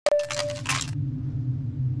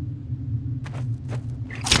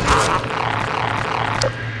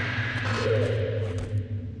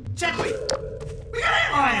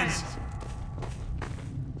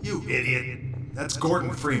That's Gordon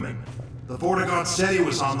Freeman. The Vortal said he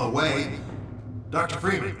was on the way. Dr.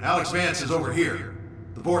 Freeman, Alex Vance is over here.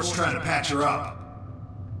 The Vort's trying to patch her up.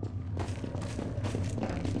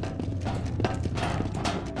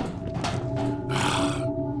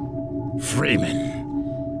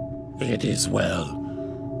 Freeman, it is well.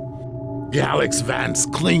 Alex Vance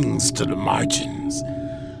clings to the margins.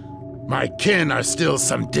 My kin are still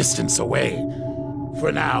some distance away.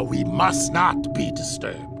 For now, we must not be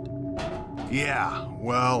disturbed. Yeah,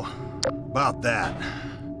 well, about that.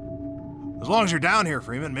 As long as you're down here,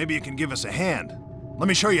 Freeman, maybe you can give us a hand. Let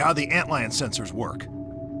me show you how the antlion sensors work.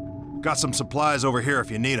 Got some supplies over here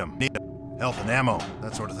if you need them. Health and ammo,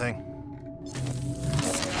 that sort of thing.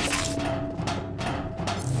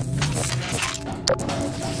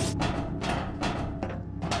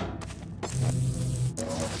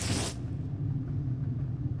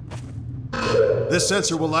 This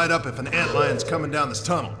sensor will light up if an antlion's coming down this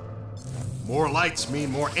tunnel. More lights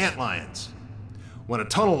mean more antlions. When a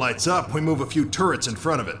tunnel lights up, we move a few turrets in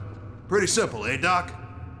front of it. Pretty simple, eh, Doc?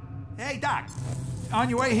 Hey, Doc. On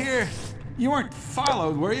your way here, you weren't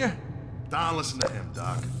followed, were you? Don't listen to him,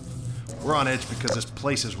 Doc. We're on edge because this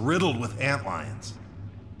place is riddled with antlions.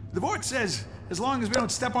 The Vort says as long as we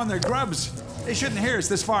don't step on their grubs, they shouldn't hear us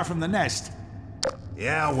this far from the nest.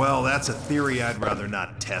 Yeah, well, that's a theory I'd rather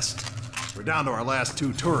not test. We're down to our last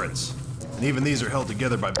 2 turrets, and even these are held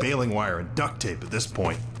together by baling wire and duct tape at this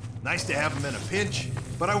point. Nice to have them in a pinch,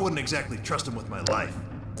 but I wouldn't exactly trust them with my life.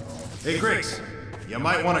 Hey, Griggs, you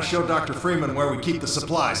might want to show Dr. Freeman where we keep the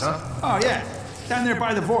supplies, huh? Oh, yeah. Down there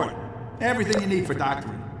by the Vort. Everything you need for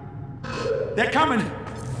doctoring. They're coming!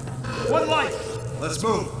 One light! Let's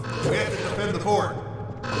move. We have to defend the fort.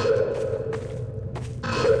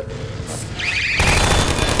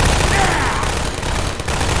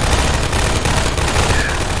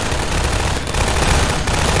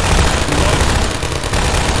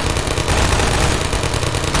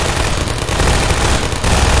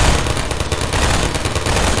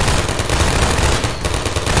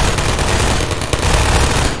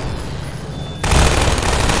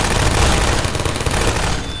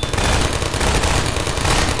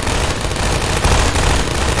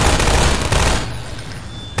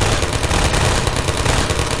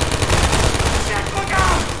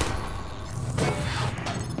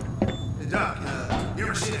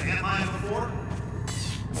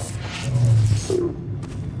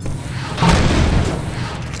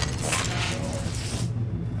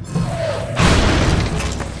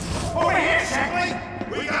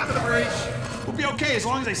 As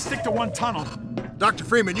long as they stick to one tunnel. Dr.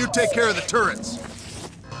 Freeman, you take care of the turrets.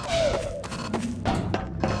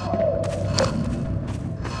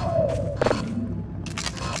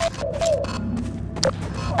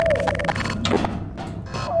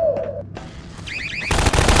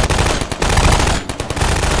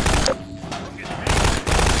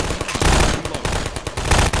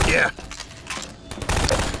 Yeah.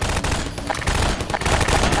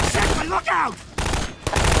 Shackley, look out!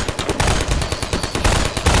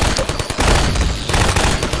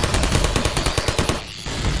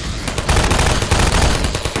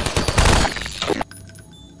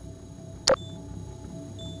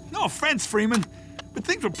 No offense, Freeman, but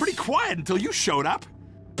things were pretty quiet until you showed up.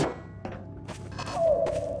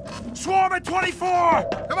 Swarm at 24!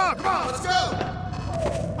 Come on, let's go!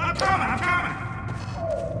 I'm coming!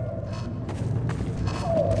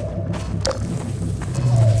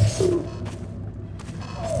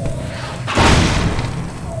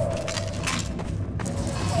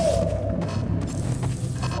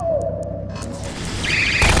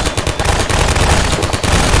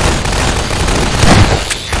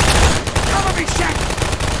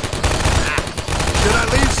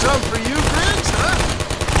 Some for you, Griggs, huh?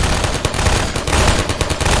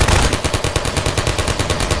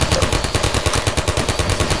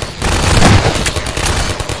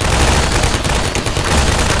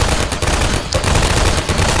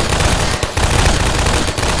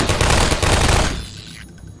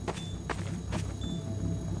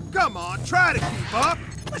 Come on, try to keep up.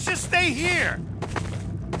 Let's just stay here.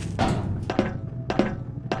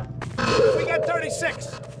 We got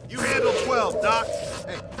 36. You handle 12, Doc.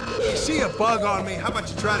 Hey, you see a bug on me, how about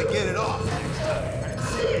you try to get it off next time?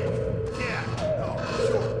 See it? Yeah, no,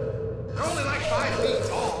 sure. They're only like 5 feet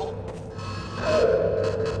tall.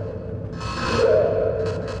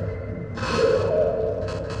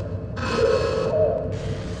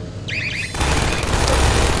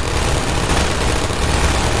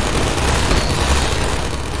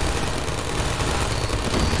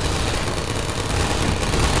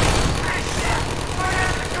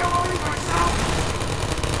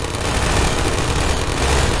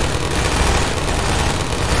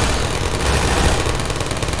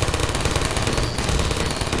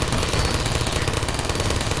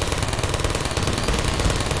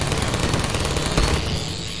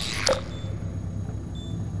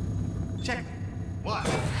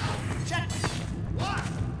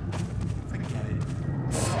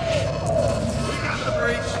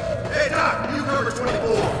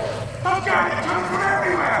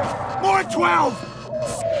 12!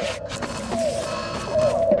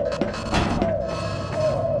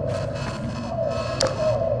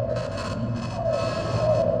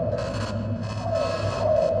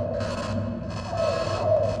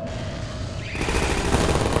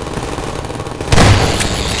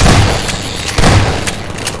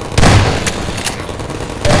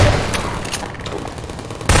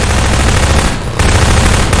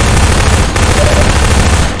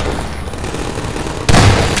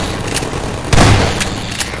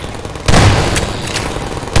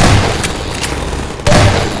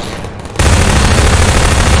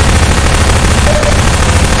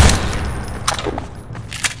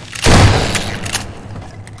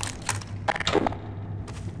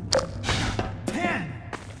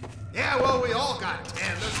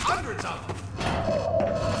 Hundreds of them.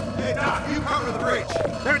 Hey, Doc, you cover the breach.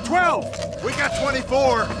 There are 12! We got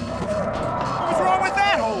 24. What's wrong with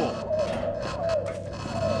that hole?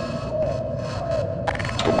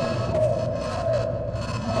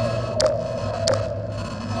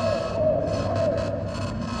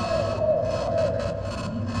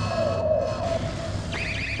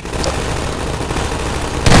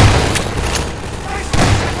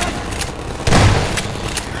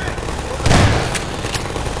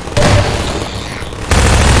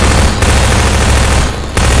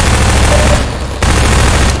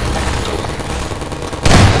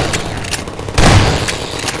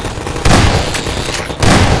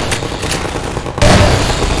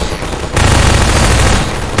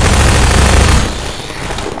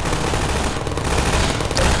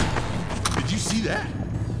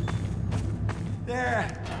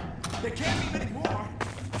 There can't be many more.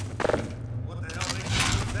 What the hell makes you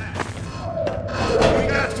do that? We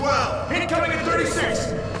got 12. Incoming at 36.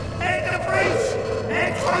 And the breach.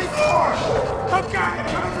 And 24. Oh God,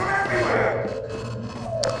 it's coming from everywhere.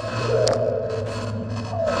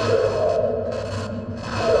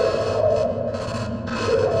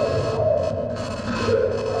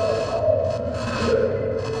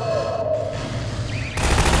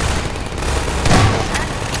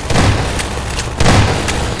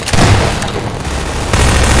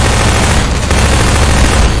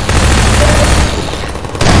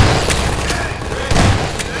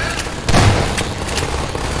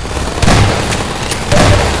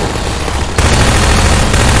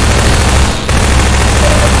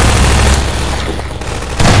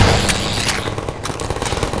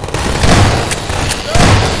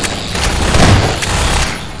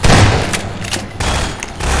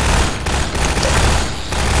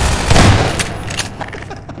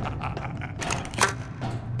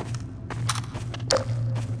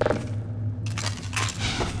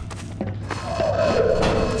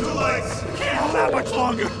 Much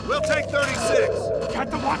longer. We'll take 36.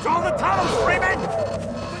 Got to watch all the tunnels, Freeman!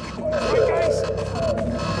 Right, guys?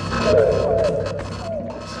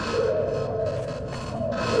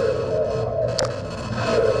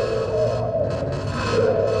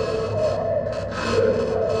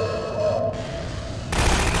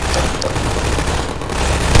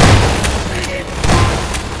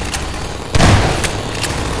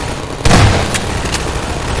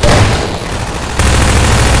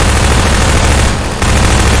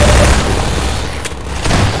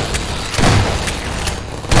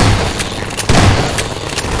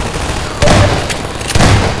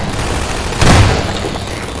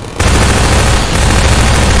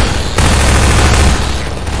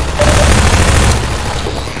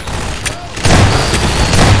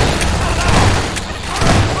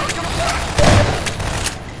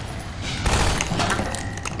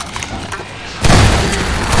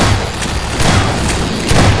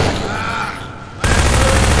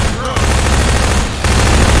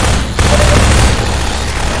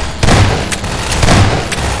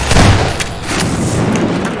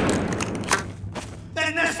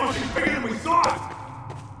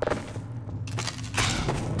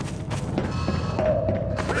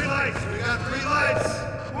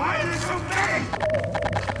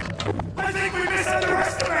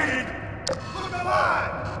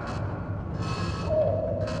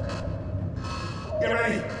 Get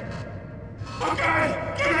ready!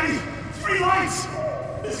 Okay! Get ready! 3 lights!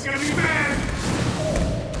 This is gonna be bad!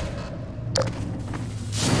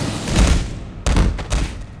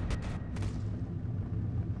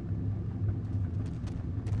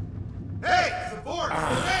 Hey! Support!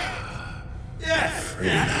 Yes!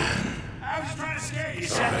 Yeah. I was trying to scare you,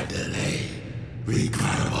 Our delay.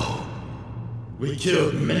 Regrettable. We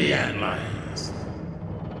killed many antlions.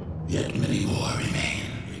 Yet many more remain.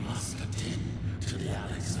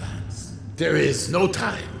 There is no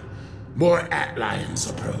time. More antlions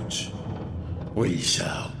approach. We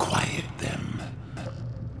shall quiet them.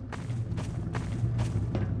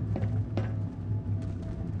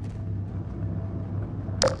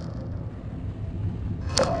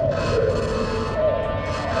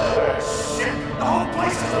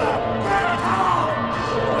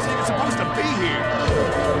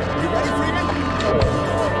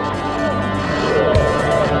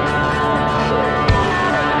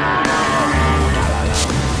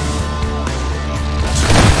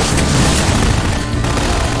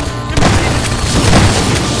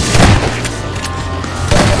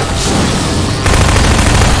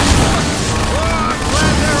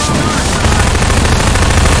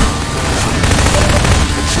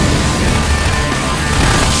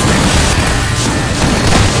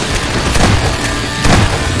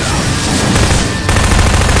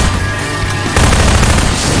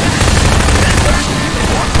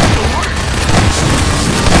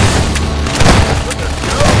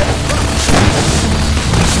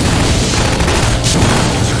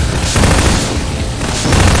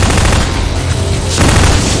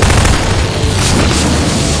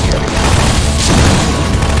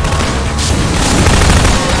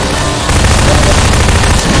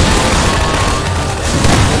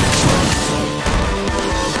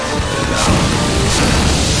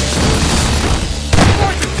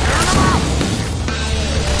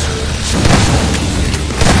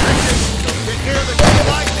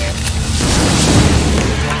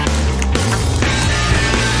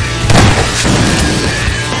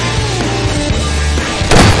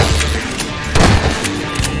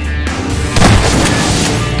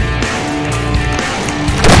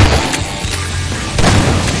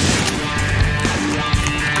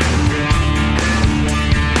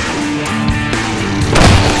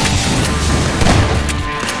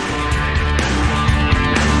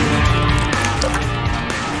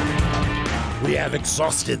 We have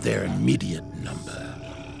exhausted their immediate number.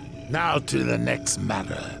 Now to the next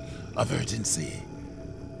matter of urgency.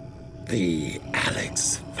 The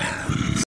Alex Vance.